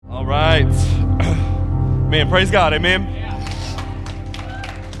right. Man, praise God, amen.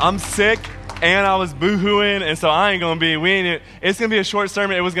 I'm sick and I was boo-hooing, and so I ain't going to be, it's going to be a short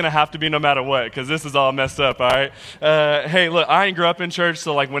sermon. It was going to have to be no matter what, because this is all messed up, all right? Hey, look, I ain't grew up in church,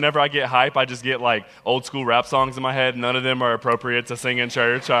 so like whenever I get hype, I just get like old school rap songs in my head. None of them are appropriate to sing in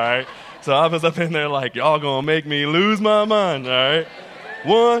church, all right? So I was up in there like, y'all going to make me lose my mind, all right?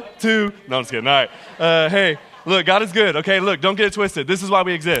 1, 2, no, I'm just kidding, all right. Hey, look, God is good, okay? Look, don't get it twisted. This is why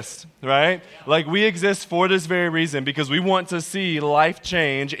we exist, right? Like, we exist for this very reason, because we want to see life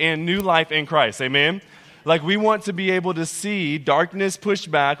change and new life in Christ, amen? Like, we want to be able to see darkness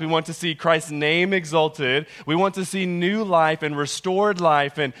pushed back. We want to see Christ's name exalted. We want to see new life and restored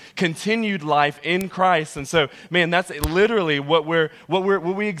life and continued life in Christ. And so, man, that's literally what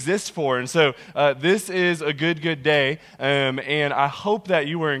we exist for. And so, this is a good day. And I hope that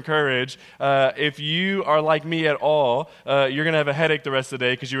you were encouraged. If you are like me at all, you're going to have a headache the rest of the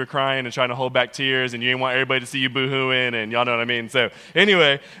day because you were crying and trying to hold back tears and you didn't want everybody to see you boo-hooing, and y'all know what I mean. So,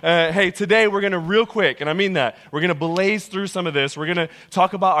 anyway, hey, today we're going to real quick, and I mean that. We're going to blaze through some of this. We're going to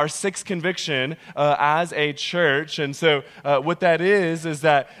talk about our sixth conviction as a church. And so what that is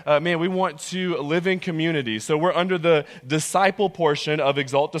that, man, we want to live in community. So we're under the disciple portion of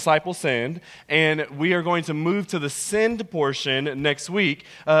Exalt, Disciple, Send. And we are going to move to the send portion next week.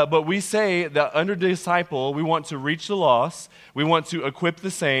 But we say that under disciple, we want to reach the lost, we want to equip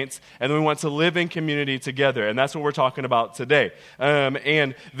the saints, and we want to live in community together. And that's what we're talking about today.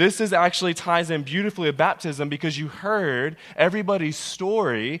 And this is actually ties in beautifully with baptism, because you heard everybody's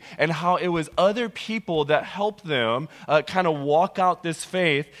story and how it was other people that helped them kind of walk out this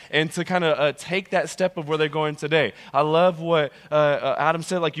faith and to kind of take that step of where they're going today. I love what Adam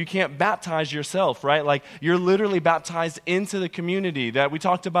said, like, you can't baptize yourself, right? Like, you're literally baptized into the community that we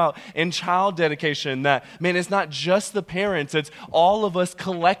talked about in child dedication, that, man, it's not just the parents, it's all of us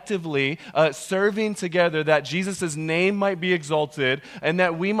collectively serving together that Jesus' name might be exalted and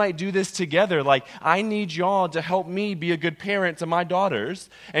that we might do this together. Like, I need y'all to help me be a good parent to my daughters,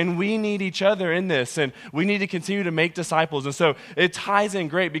 and we need each other in this, and we need to continue to make disciples. And so it ties in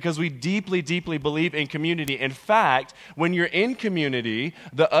great because we deeply, deeply believe in community. In fact, when you're in community,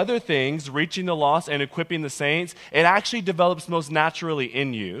 the other things, reaching the lost and equipping the saints, it actually develops most naturally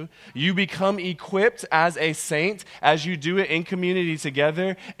in you. You become equipped as a saint as you do it in community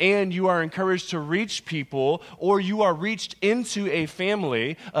together, and you are encouraged to reach people, or you are reached into a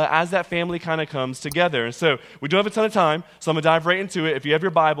family as that family kind of comes together. And so we don't have a ton of time, so I'm going to dive right into it. If you have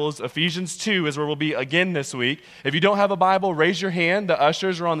your Bibles, Ephesians 2 is where we'll be again this week. If you don't have a Bible, raise your hand. The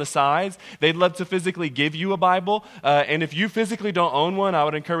ushers are on the sides. They'd love to physically give you a Bible. And if you physically don't own one, I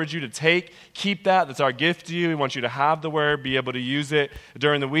would encourage you to keep that. That's our gift to you. We want you to have the Word, be able to use it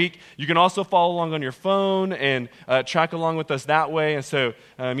during the week. You can also follow along on your phone and track along with us that way. And so,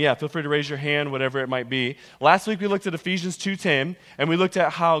 feel free to raise your hand, whatever it might be. Last week we looked at Ephesians 2:10, and we looked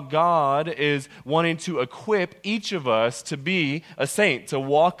at how God is wanting to equip each of us to be a saint, to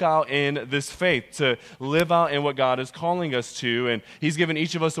walk out in this faith, to live out in what God is calling us to, and He's given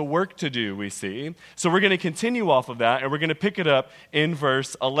each of us a work to do, we see. So we're going to continue off of that, and we're going to pick it up in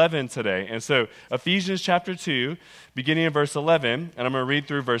verse 11 today. And so Ephesians chapter 2, beginning in verse 11, and I'm going to read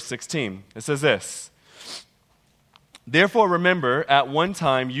through verse 16. It says this: "Therefore remember, at one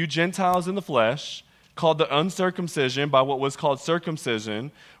time you Gentiles in the flesh, called the uncircumcision by what was called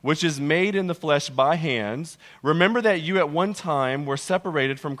circumcision, which is made in the flesh by hands. Remember that you at one time were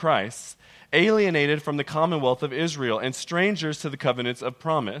separated from Christ, alienated from the commonwealth of Israel, and strangers to the covenants of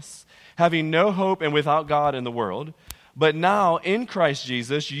promise, having no hope and without God in the world. But now in Christ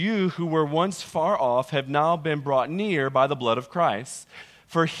Jesus, you who were once far off have now been brought near by the blood of Christ.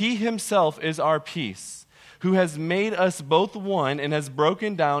 For He Himself is our peace, who has made us both one and has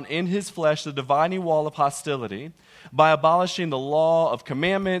broken down in His flesh the dividing wall of hostility, by abolishing the law of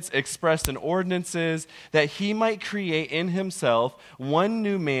commandments expressed in ordinances, that He might create in Himself one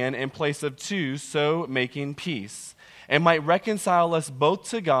new man in place of two, so making peace, and might reconcile us both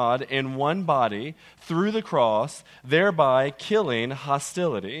to God in one body through the cross, thereby killing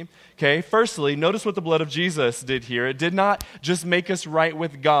hostility." Okay, firstly, notice what the blood of Jesus did here. It did not just make us right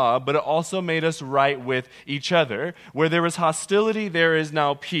with God, but it also made us right with each other. Where there was hostility, there is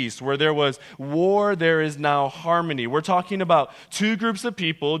now peace. Where there was war, there is now harmony. We're talking about two groups of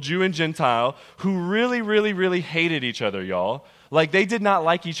people, Jew and Gentile, who really, really, really hated each other, y'all. Like, they did not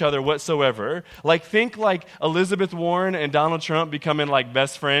like each other whatsoever. Like, think like Elizabeth Warren and Donald Trump becoming like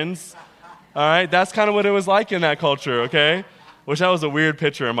best friends. All right, that's kind of what it was like in that culture, okay? Which that was a weird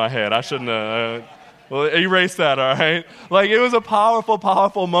picture in my head. I shouldn't have. Well, erase that, all right? Like, it was a powerful,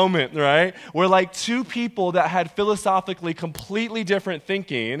 powerful moment, right? Where like two people that had philosophically completely different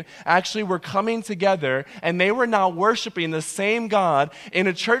thinking actually were coming together, and they were now worshiping the same God in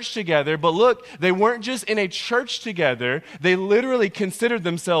a church together. But look, they weren't just in a church together. They literally considered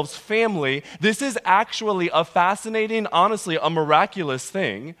themselves family. This is actually a fascinating, honestly, a miraculous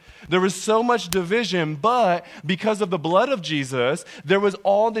thing. There was so much division, but because of the blood of Jesus, there was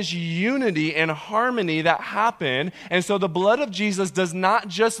all this unity and harmony that happened. And so the blood of Jesus does not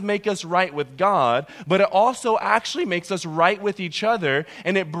just make us right with God, but it also actually makes us right with each other,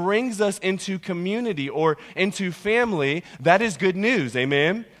 and it brings us into community or into family. That is good news.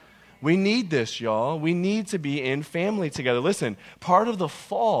 Amen? We need this, y'all. We need to be in family together. Listen, part of the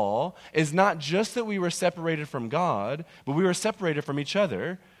fall is not just that we were separated from God, but we were separated from each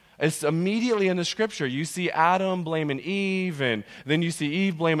other. It's immediately in the scripture. You see Adam blaming Eve, and then you see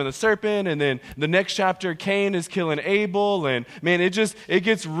Eve blaming the serpent, and then the next chapter, Cain is killing Abel, and man, it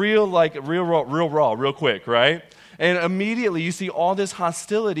gets real raw, real quick, right? And immediately you see all this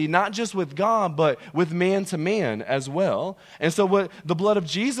hostility, not just with God, but with man to man as well. And so what the blood of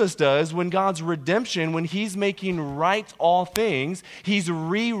Jesus does, when God's redemption, when he's making right all things, he's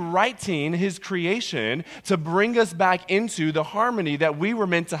rewriting his creation to bring us back into the harmony that we were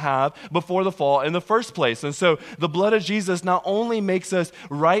meant to have before the fall in the first place. And so the blood of Jesus not only makes us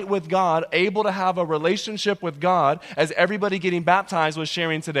right with God, able to have a relationship with God, as everybody getting baptized was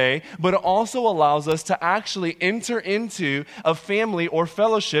sharing today, but it also allows us to actually enter into a family or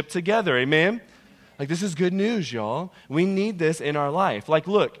fellowship together. Amen? Like, this is good news, y'all. We need this in our life. Like,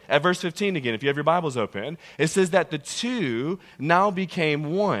 look at verse 15 again, if you have your Bibles open. It says that the two now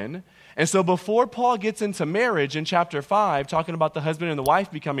became one. And so before Paul gets into marriage in chapter 5, talking about the husband and the wife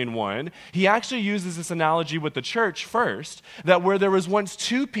becoming one, he actually uses this analogy with the church first, that where there was once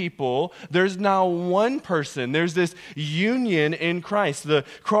two people, there's now one person. There's this union in Christ. The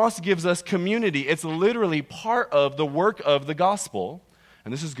cross gives us community. It's literally part of the work of the gospel.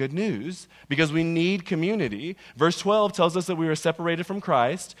 And this is good news because we need community. Verse 12 tells us that we were separated from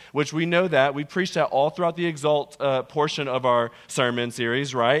Christ, which we know that. We preached that all throughout the Exalt portion of our sermon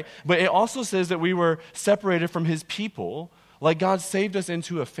series, right? But it also says that we were separated from his people, like God saved us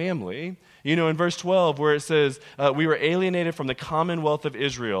into a family. You know, in verse 12, where it says, we were alienated from the commonwealth of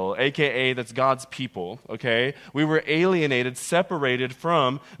Israel, a.k.a. that's God's people, okay? We were alienated, separated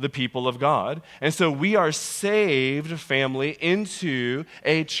from the people of God. And so we are saved, family, into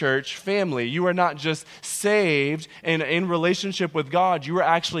a church family. You are not just saved and in relationship with God. You are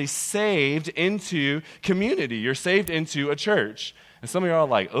actually saved into community. You're saved into a church. And some of you are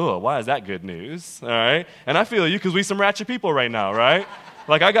like, oh, why is that good news? All right? And I feel you because we some ratchet people right now, right?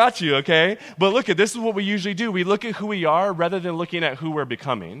 Like, I got you, okay? But look, this is what we usually do. We look at who we are rather than looking at who we're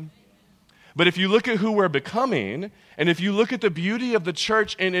becoming. But if you look at who we're becoming, and if you look at the beauty of the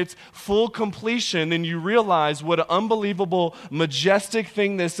church in its full completion, then you realize what an unbelievable, majestic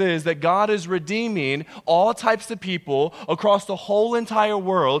thing this is, that God is redeeming all types of people across the whole entire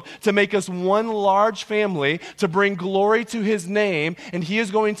world to make us one large family, to bring glory to his name, and he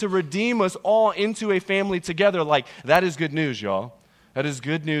is going to redeem us all into a family together. Like, that is good news, y'all. That is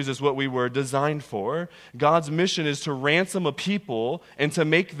good news, is what we were designed for. God's mission is to ransom a people and to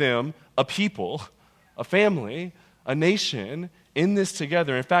make them a people, a family, a nation in this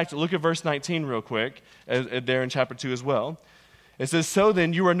together. In fact, look at verse 19 real quick, there in chapter 2 as well. It says, so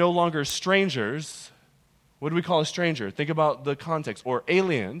then you are no longer strangers. What do we call a stranger? Think about the context. Or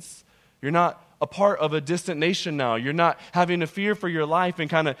aliens. You're not a part of a distant nation now. You're not having a fear for your life and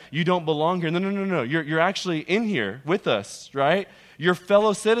kind of, you don't belong here. No. You're actually in here with us, right? You're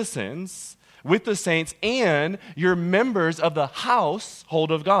fellow citizens with the saints, and you're members of the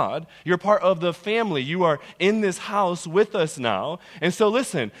household of God. You're part of the family. You are in this house with us now. And so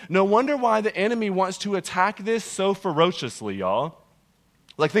listen, no wonder why the enemy wants to attack this so ferociously, y'all.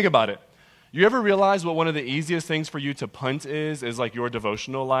 Like, think about it. You ever realize what one of the easiest things for you to punt is like your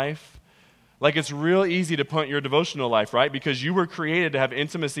devotional life? Like, it's real easy to punt your devotional life, right? Because you were created to have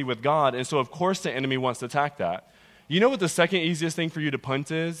intimacy with God, and so of course the enemy wants to attack that. You know what the second easiest thing for you to punt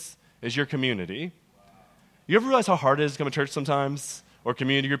is your community. You ever realize how hard it is to come to church sometimes? Or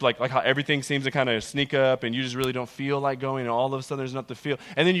community group, like how everything seems to kind of sneak up and you just really don't feel like going, and all of a sudden there's nothing to feel.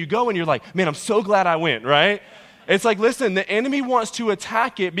 And then you go and you're like, man, I'm so glad I went, right? It's like, listen, the enemy wants to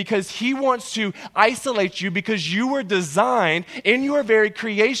attack it because he wants to isolate you, because you were designed in your very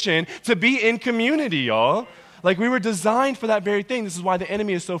creation to be in community, y'all. Like we were designed for that very thing. This is why the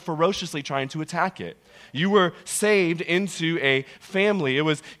enemy is so ferociously trying to attack it. You were saved into a family. It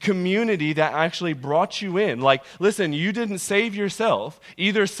was community that actually brought you in. Like, listen, you didn't save yourself.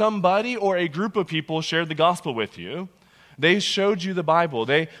 Either somebody or a group of people shared the gospel with you. They showed you the Bible.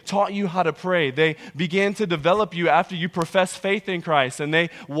 They taught you how to pray. They began to develop you after you professed faith in Christ, and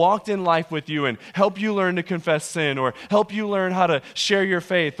they walked in life with you and helped you learn to confess sin or help you learn how to share your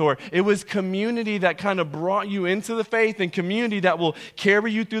faith. Or it was community that kind of brought you into the faith, and community that will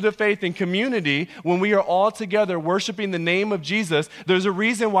carry you through the faith, and community when we are all together worshiping the name of Jesus. There's a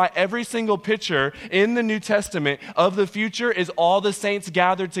reason why every single picture in the New Testament of the future is all the saints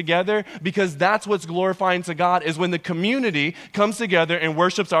gathered together, because that's what's glorifying to God, is when the community comes together and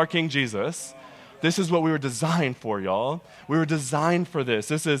worships our King Jesus. This is what we were designed for, y'all. We were designed for this.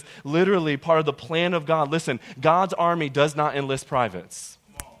 This is literally part of the plan of God. Listen, God's army does not enlist privates.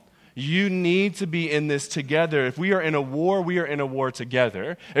 You need to be in this together. If we are in a war, we are in a war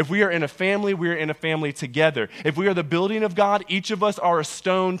together. If we are in a family, we are in a family together. If we are the building of God, each of us are a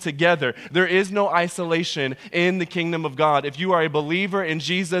stone together. There is no isolation in the kingdom of God. If you are a believer in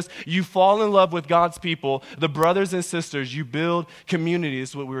Jesus, you fall in love with God's people, the brothers and sisters, you build community.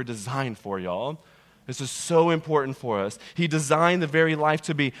 This is what we were designed for, y'all. This is so important for us. He designed the very life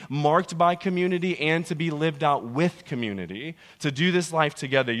to be marked by community and to be lived out with community, to do this life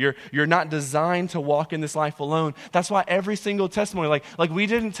together. You're not designed to walk in this life alone. That's why every single testimony, like we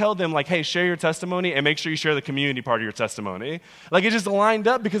didn't tell them, like, hey, share your testimony and make sure you share the community part of your testimony. Like, it just lined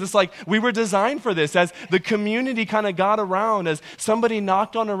up because it's like we were designed for this. As the community kind of got around, as somebody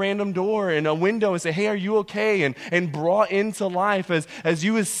knocked on a random door and a window and said, hey, are you okay? And brought into life, as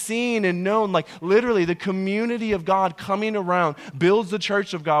you was seen and known, like literally the community of God coming around builds the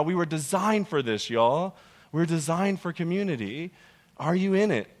church of God. We were designed for this, y'all. We're designed for community. Are you in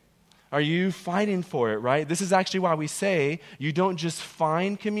it? Are you fighting for it, right? This is actually why we say you don't just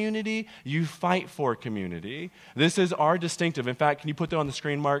find community, you fight for community. This is our distinctive. In fact, can you put that on the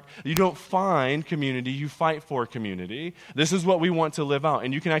screen, Mark? You don't find community, you fight for community. This is what we want to live out.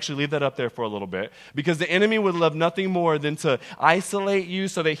 And you can actually leave that up there for a little bit, because the enemy would love nothing more than to isolate you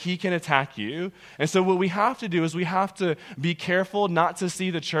so that he can attack you. And so what we have to do is we have to be careful not to see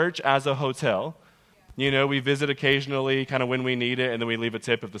the church as a hotel. You know, we visit occasionally, kind of when we need it, and then we leave a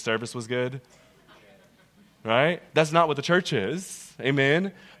tip if the service was good. Right? That's not what the church is.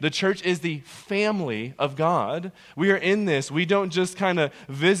 Amen? The church is the family of God. We are in this. We don't just kind of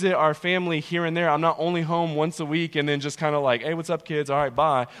visit our family here and there. I'm not only home once a week and then just kind of like, hey, what's up, kids? All right,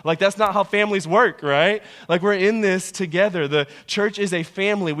 bye. Like, that's not how families work, right? Like, we're in this together. The church is a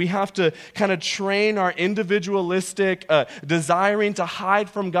family. We have to kind of train our individualistic, desiring to hide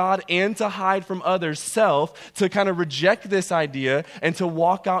from God and to hide from others self to kind of reject this idea and to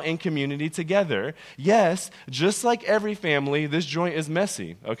walk out in community together. Yes, just like every family, this joint is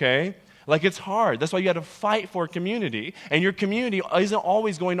messy, okay? Like, it's hard. That's why you got to fight for community. And your community isn't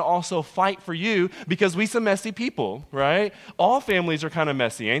always going to also fight for you, because we some messy people, right? All families are kind of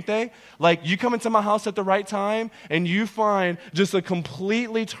messy, ain't they? Like, you come into my house at the right time and you find just a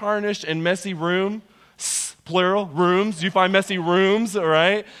completely tarnished and messy room, plural, rooms. You find messy rooms, all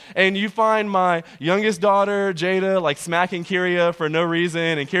right? And you find my youngest daughter, Jada, like smacking Kyria for no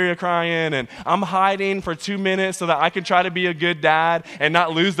reason, and Kyria crying, and I'm hiding for 2 minutes so that I can try to be a good dad and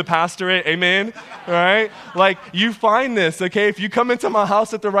not lose the pastorate, amen? All right? Like, you find this, okay? If you come into my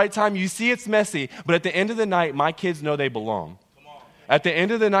house at the right time, you see it's messy, but at the end of the night, my kids know they belong. At the end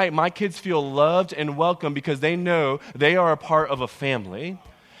of the night, my kids feel loved and welcome because they know they are a part of a family.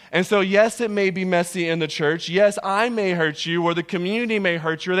 And so, yes, it may be messy in the church. Yes, I may hurt you, or the community may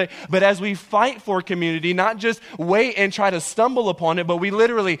hurt you. But as we fight for community, not just wait and try to stumble upon it, but we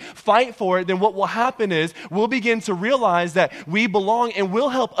literally fight for it, then what will happen is we'll begin to realize that we belong, and we'll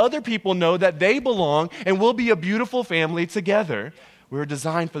help other people know that they belong, and we'll be a beautiful family together. We were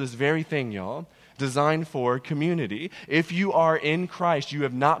designed for this very thing, y'all. Designed for community. If you are in Christ, you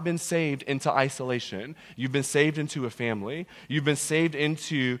have not been saved into isolation. You've been saved into a family. You've been saved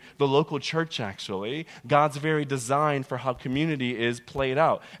into the local church, actually. God's very design for how community is played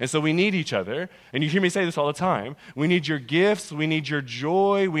out. And so we need each other. And you hear me say this all the time. We need your gifts. We need your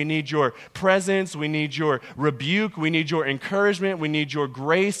joy. We need your presence. We need your rebuke. We need your encouragement. We need your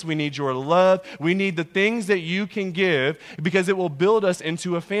grace. We need your love. We need the things that you can give, because it will build build us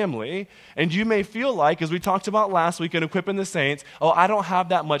into a family. And you may feel like, as we talked about last week in Equipping the Saints, oh, I don't have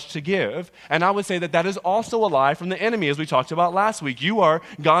that much to give. And I would say that that is also a lie from the enemy, as we talked about last week. You are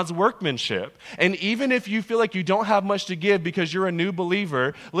God's workmanship. And even if you feel like you don't have much to give because you're a new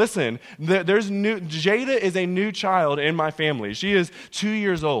believer, listen, Jada is a new child in my family. She is 2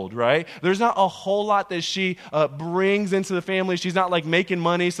 years old, right? There's not a whole lot that she brings into the family. She's not like making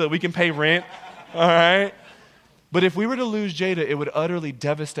money so that we can pay rent, all right? But if we were to lose Jada, it would utterly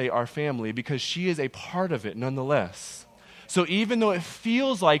devastate our family because she is a part of it nonetheless. So even though it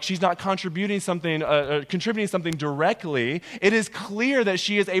feels like she's not contributing something directly, it is clear that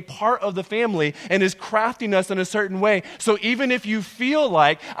she is a part of the family and is crafting us in a certain way. So even if you feel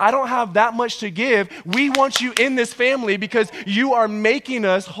like, I don't have that much to give, we want you in this family because you are making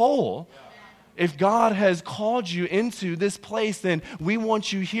us whole. If God has called you into this place, then we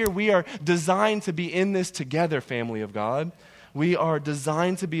want you here. We are designed to be in this together, family of God. We are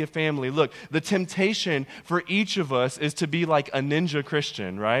designed to be a family. Look, the temptation for each of us is to be like a ninja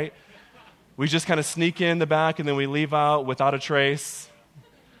Christian, right? We just kind of sneak in the back and then we leave out without a trace.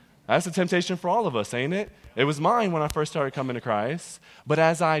 That's a temptation for all of us, ain't it? It was mine when I first started coming to Christ. But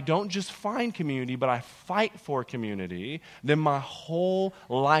as I don't just find community, but I fight for community, then my whole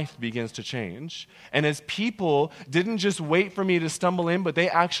life begins to change. And as people didn't just wait for me to stumble in, but they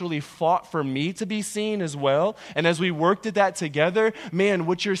actually fought for me to be seen as well. And as we worked at that together, man,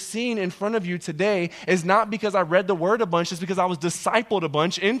 what you're seeing in front of you today is not because I read the word a bunch, it's because I was discipled a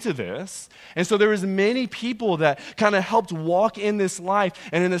bunch into this. And so there was many people that kind of helped walk in this life.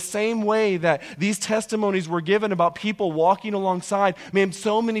 And in the same way that these testimonies were given about people walking alongside, man,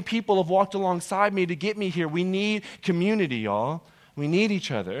 so many people have walked alongside me to get me here. We need community, y'all. We need each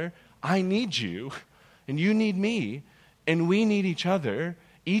other. I need you, and you need me, and we need each other.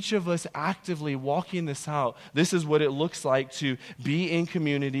 Each of us actively walking this out. This is what it looks like to be in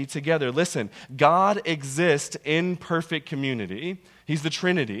community together. Listen, God exists in perfect community. He's the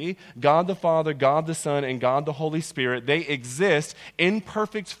Trinity, God the Father, God the Son, and God the Holy Spirit. They exist in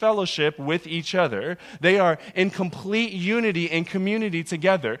perfect fellowship with each other. They are in complete unity and community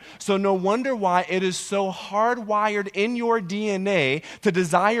together. So no wonder why it is so hardwired in your DNA to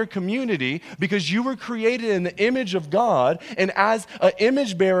desire community, because you were created in the image of God, and as an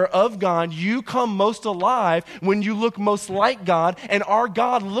image bearer of God, you come most alive when you look most like God, and our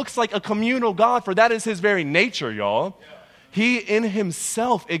God looks like a communal God, for that is his very nature, y'all. Yeah. He in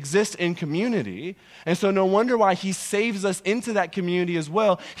himself exists in community. And so no wonder why he saves us into that community as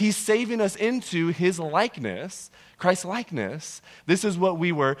well. He's saving us into his likeness, Christ's likeness. This is what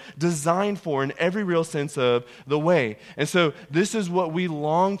we were designed for in every real sense of the way. And so this is what we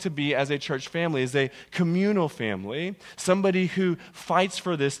long to be as a church family, as a communal family, somebody who fights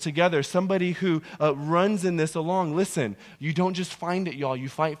for this together, somebody who runs in this along. Listen, you don't just find it, y'all. You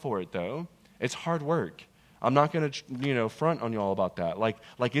fight for it, though. It's hard work. I'm not going to, front on y'all about that.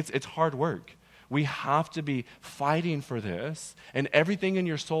 Like it's hard work. We have to be fighting for this, and everything in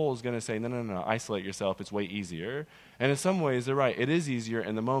your soul is going to say, no, isolate yourself. It's way easier. And in some ways, they're right. It is easier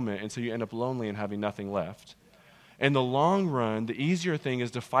in the moment until you end up lonely and having nothing left. In the long run, the easier thing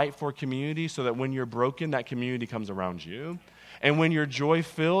is to fight for community so that when you're broken, that community comes around you. And when you're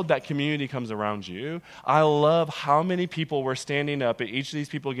joy-filled, that community comes around you. I love how many people were standing up at each of these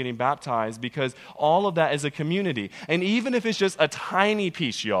people getting baptized, because all of that is a community. And even if it's just a tiny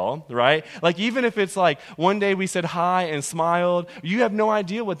piece, y'all, right? Like even if it's like one day we said hi and smiled, you have no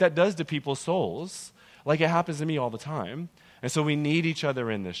idea what that does to people's souls. Like it happens to me all the time. And so we need each other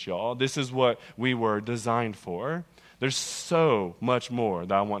in this, y'all. This is what we were designed for. There's so much more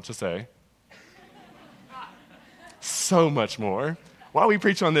that I want to say. So much more. Why we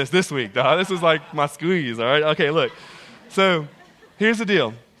preach on this week, dog? This is like my squeeze, all right? Okay, look. So here's the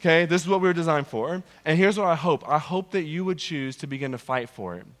deal, okay? This is what we were designed for. And here's what I hope. I hope that you would choose to begin to fight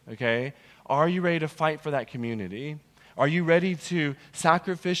for it, okay? Are you ready to fight for that community? Are you ready to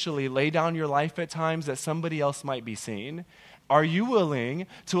sacrificially lay down your life at times that somebody else might be seeing? Are you willing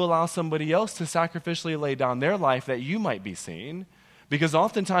to allow somebody else to sacrificially lay down their life that you might be seeing? Because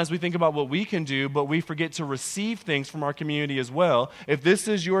oftentimes we think about what we can do, but we forget to receive things from our community as well. If this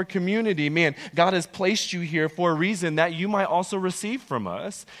is your community, man, God has placed you here for a reason that you might also receive from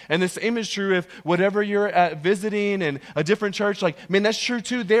us. And the same is true if whatever you're at visiting in a different church, like, man, that's true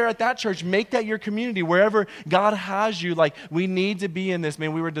too. There at that church, make that your community. Wherever God has you, like, we need to be in this.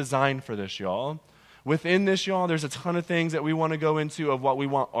 Man, we were designed for this, y'all. Within this, y'all, there's a ton of things that we want to go into of what we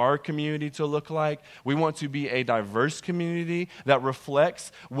want our community to look like. We want to be a diverse community that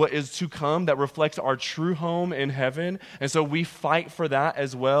reflects what is to come, that reflects our true home in heaven. And so we fight for that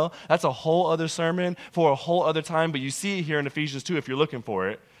as well. That's a whole other sermon for a whole other time, but you see it here in Ephesians 2 if you're looking for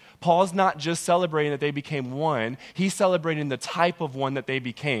it. Paul's not just celebrating that they became one, he's celebrating the type of one that they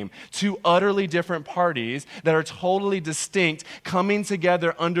became. Two utterly different parties that are totally distinct, coming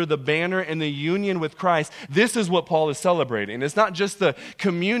together under the banner and the union with Christ. This is what Paul is celebrating. It's not just the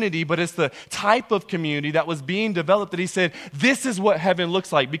community, but it's the type of community that was being developed that he said, this is what heaven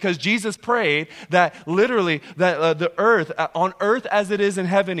looks like. Because Jesus prayed that literally, that the earth, on earth as it is in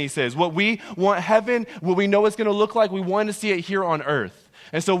heaven, he says, what we want heaven, what we know it's going to look like, we want to see it here on earth.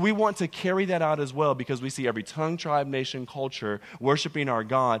 And so we want to carry that out as well because we see every tongue, tribe, nation, culture worshiping our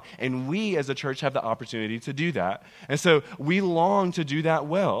God. And we as a church have the opportunity to do that. And so we long to do that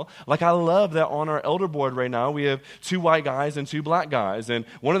well. Like I love that on our elder board right now, we have 2 white guys and 2 black guys. And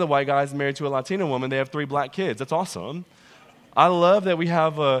one of the white guys is married to a Latina woman. They have 3 black kids. That's awesome. I love that we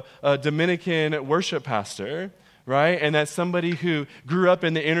have a Dominican worship pastor. Right? And that's somebody who grew up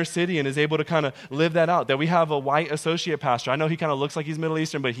in the inner city and is able to kind of live that out. That we have a white associate pastor. I know he kind of looks like he's Middle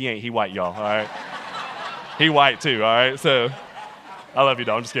Eastern, but he ain't. He white, y'all. All right? He white too, all right? So I love you,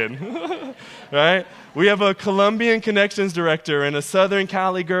 dog. I'm just kidding. Right? We have a Colombian connections director and a Southern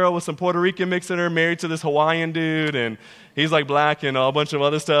Cali girl with some Puerto Rican mix in her, married to this Hawaiian dude, and he's like black and a bunch of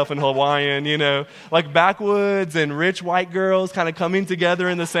other stuff in Hawaiian, you know. Like backwoods and rich white girls kind of coming together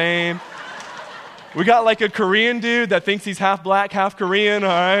in the same. We got like a Korean dude that thinks he's half black, half Korean, all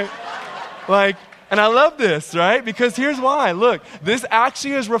right? Like, and I love this, right? Because here's why. Look, this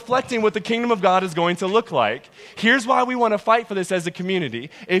actually is reflecting what the kingdom of God is going to look like. Here's why we want to fight for this as a community.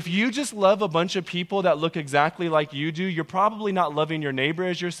 If you just love a bunch of people that look exactly like you do, you're probably not loving your neighbor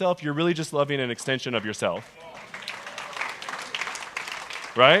as yourself. You're really just loving an extension of yourself.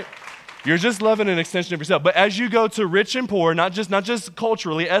 Right? You're just loving an extension of yourself. But as you go to rich and poor, not just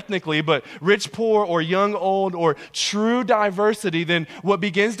culturally, ethnically, but rich, poor, or young, old, or true diversity, then what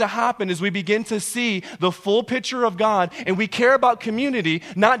begins to happen is we begin to see the full picture of God, and we care about community,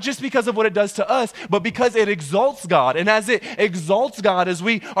 not just because of what it does to us, but because it exalts God. And as it exalts God, as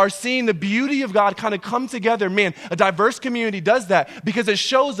we are seeing the beauty of God kind of come together, man, a diverse community does that because it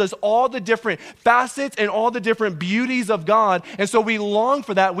shows us all the different facets and all the different beauties of God. And so we long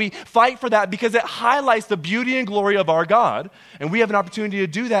for that. We fight for that because it highlights the beauty and glory of our God. And we have an opportunity to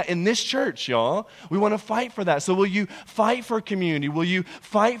do that in this church, y'all. We want to fight for that. So will you fight for community? Will you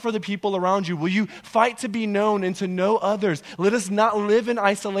fight for the people around you? Will you fight to be known and to know others? Let us not live in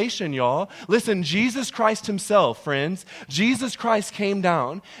isolation, y'all. Listen, Jesus Christ himself, friends, Jesus Christ came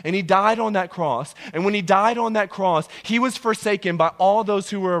down and he died on that cross. And when he died on that cross, he was forsaken by all those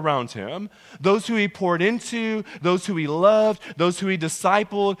who were around him, those who he poured into, those who he loved, those who he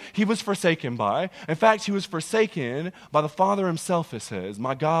discipled. He was forsaken by. In fact, he was forsaken by the Father himself, it says,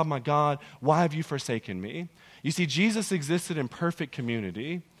 my God, why have you forsaken me? You see, Jesus existed in perfect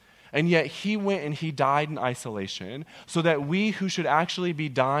community, and yet he went and he died in isolation so that we who should actually be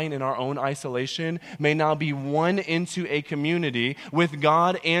dying in our own isolation may now be one into a community with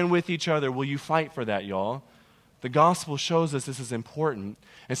God and with each other. Will you fight for that, y'all? The gospel shows us this is important.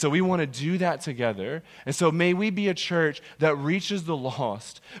 And so we want to do that together. And so may we be a church that reaches the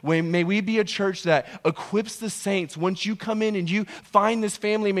lost. May we be a church that equips the saints. Once you come in and you find this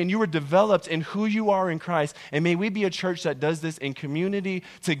family, man, you were developed in who you are in Christ. And may we be a church that does this in community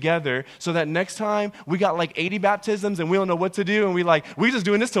together so that next time we got like 80 baptisms and we don't know what to do. And we just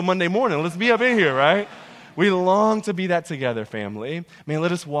doing this till Monday morning. Let's be up in here, right? We long to be that together, family. Man,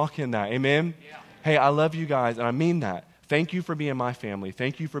 let us walk in that. Amen? Yeah. Hey, I love you guys, and I mean that. Thank you for being my family.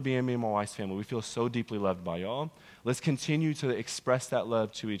 Thank you for being me and my wife's family. We feel so deeply loved by y'all. Let's continue to express that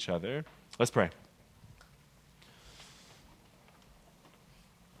love to each other. Let's pray.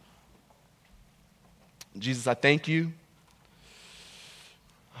 Jesus, I thank you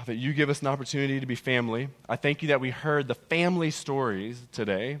that you give us an opportunity to be family. I thank you that we heard the family stories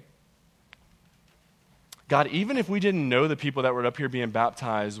today. God, even if we didn't know the people that were up here being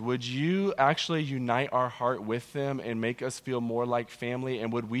baptized, would you actually unite our heart with them and make us feel more like family?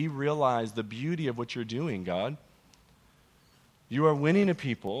 And would we realize the beauty of what you're doing, God? You are winning a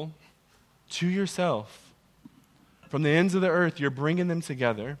people to yourself. From the ends of the earth, you're bringing them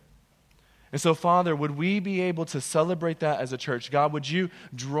together. And so, Father, would we be able to celebrate that as a church? God, would you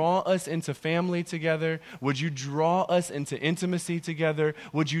draw us into family together? Would you draw us into intimacy together?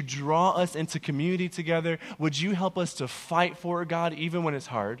 Would you draw us into community together? Would you help us to fight for it, God, even when it's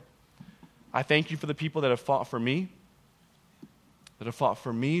hard? I thank you for the people that have fought for me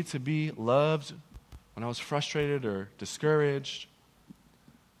to be loved when I was frustrated or discouraged.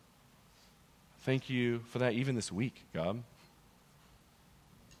 Thank you for that even this week, God.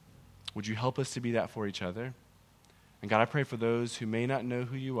 Would you help us to be that for each other? And God, I pray for those who may not know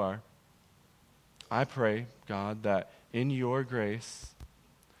who you are. I pray, God, that in your grace,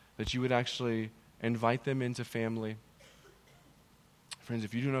 that you would actually invite them into family. Friends,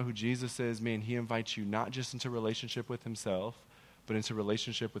 if you do know who Jesus is, man, he invites you not just into relationship with himself, but into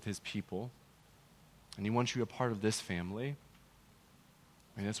relationship with his people. And he wants you a part of this family.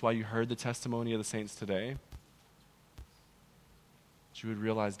 And that's why you heard the testimony of the saints today. That you would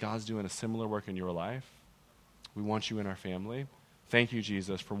realize God's doing a similar work in your life. We want you in our family. Thank you,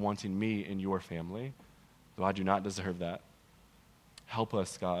 Jesus, for wanting me in your family, though I do not deserve that. Help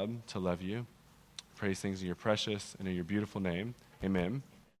us, God, to love you. Praise things in your precious and in your beautiful name. Amen.